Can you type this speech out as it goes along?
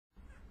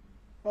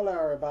Hello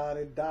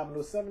everybody,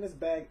 Dominoes 7 is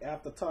back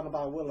after talking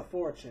about Wheel of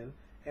Fortune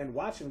and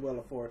watching Wheel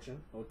of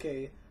Fortune,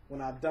 okay,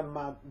 when I've done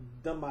my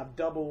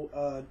double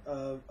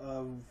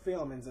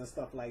filmings and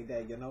stuff like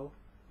that, you know,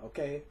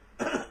 okay.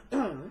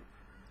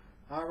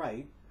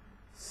 Alright,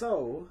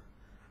 so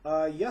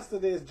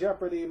yesterday's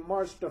Jeopardy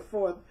March the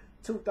 4th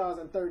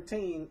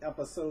 2013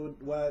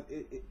 episode, well,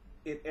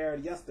 it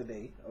aired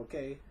yesterday,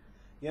 okay.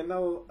 You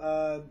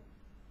know,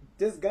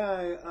 this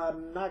guy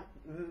knocked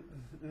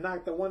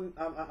the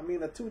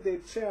a two-day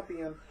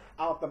champion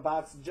out the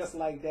box just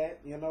like that,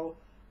 you know.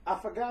 I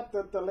forgot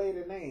the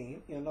lady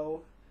name, you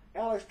know.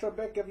 Alex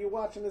Trebek, if you're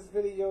watching this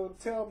video,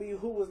 tell me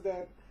who was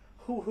that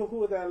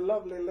that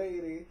lovely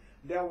lady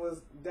that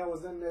was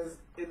in this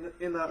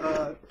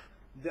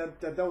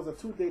that was a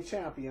two-day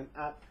champion.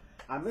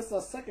 I missed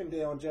her second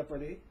day on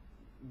Jeopardy,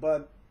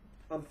 but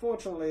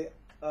unfortunately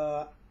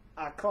I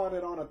caught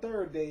it on a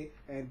third day,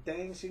 and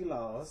dang, she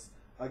lost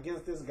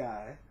against this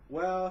guy.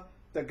 Well,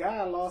 the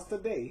guy lost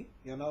today,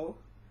 you know.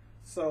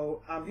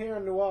 So I'm here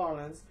in New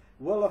Orleans.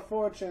 Wheel of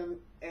Fortune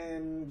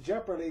and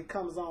Jeopardy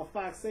comes on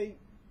Fox 8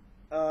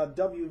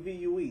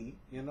 WVUE,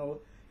 you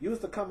know.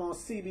 Used to come on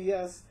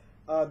CBS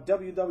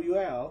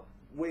WWL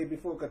way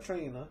before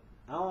Katrina.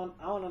 I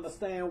don't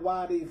understand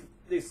why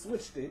they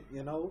switched it,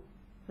 you know.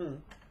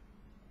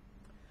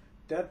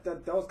 That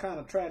was kind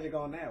of tragic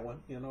on that one,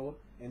 you know.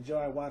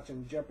 Enjoy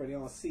watching Jeopardy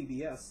on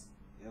CBS,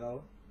 you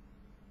know.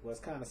 Was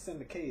kind of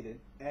syndicated,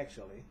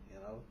 actually, you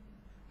know.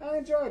 I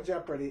enjoy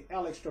Jeopardy,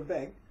 Alex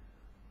Trebek.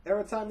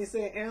 Every time he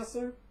say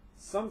answer,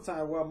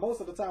 most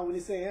of the time when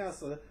he say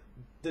answer,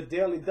 the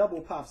Daily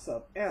Double pops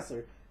up.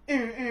 Answer,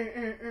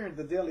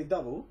 the Daily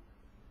Double.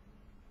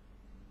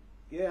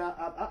 Yeah,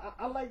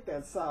 I like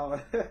that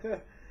sound.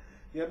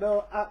 You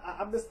know,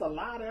 I missed a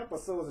lot of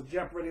episodes of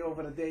Jeopardy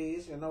over the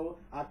days, you know.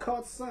 I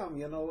caught some,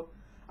 you know.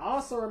 I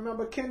also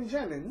remember Ken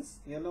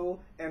Jennings, you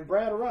know, and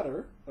Brad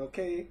Rutter,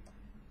 okay.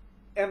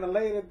 And the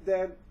lady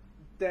that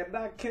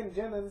knocked Ken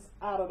Jennings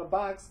out of the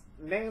box,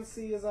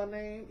 Nancy is her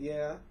name,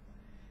 yeah.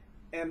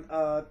 And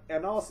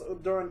also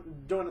during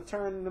the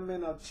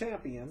Tournament of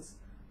Champions,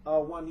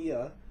 one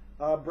year,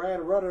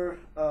 Brad Rutter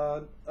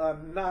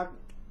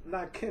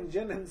knocked Ken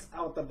Jennings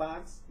out the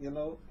box, you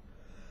know.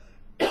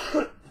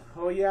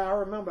 Oh yeah, I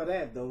remember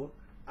that though.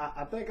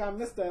 I think I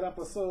missed that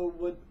episode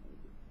with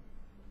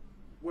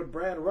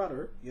Brad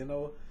Rutter, you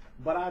know.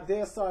 But I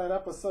did saw that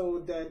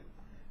episode that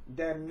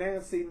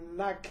Nancy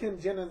knocked Ken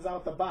Jennings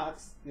out the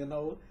box, you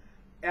know,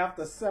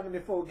 after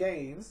 74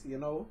 games, you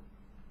know.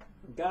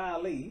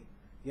 Golly,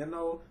 you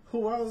know,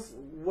 who else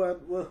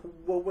would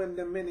win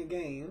the many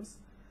games?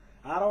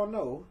 I don't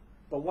know.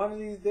 But one of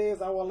these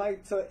days I would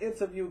like to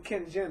interview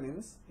Ken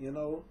Jennings, you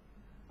know.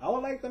 I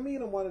would like to meet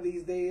him one of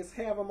these days,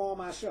 have him on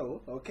my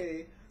show,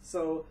 okay?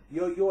 So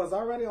you was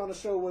already on the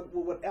show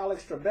with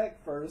Alex Trebek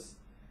first,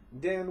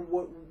 then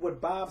with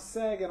Bob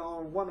Saget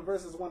on 1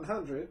 vs.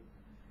 100.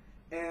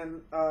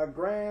 And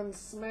Grand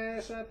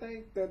Smash, I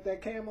think,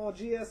 that came on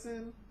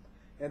GSN.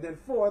 And then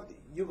fourth,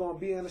 you're going to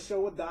be in a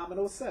show with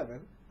Dominoes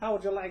 7. How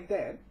would you like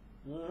that?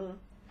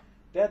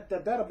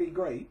 That'll be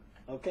great,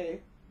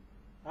 okay?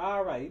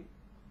 All right.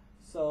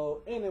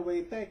 So,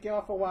 anyway, thank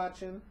y'all for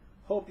watching.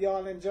 Hope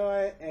y'all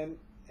enjoy. And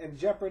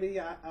Jeopardy,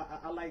 I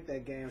like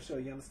that game show,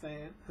 you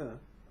understand?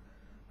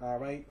 All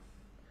right.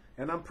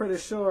 And I'm pretty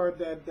sure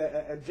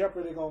that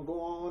Jeopardy going to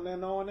go on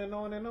and on and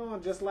on and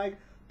on, just like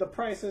The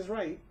Price is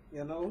Right,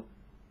 you know?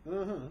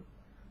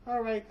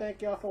 Alright,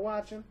 thank y'all for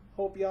watching.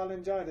 Hope y'all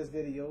enjoyed this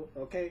video,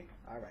 okay?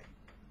 Alright.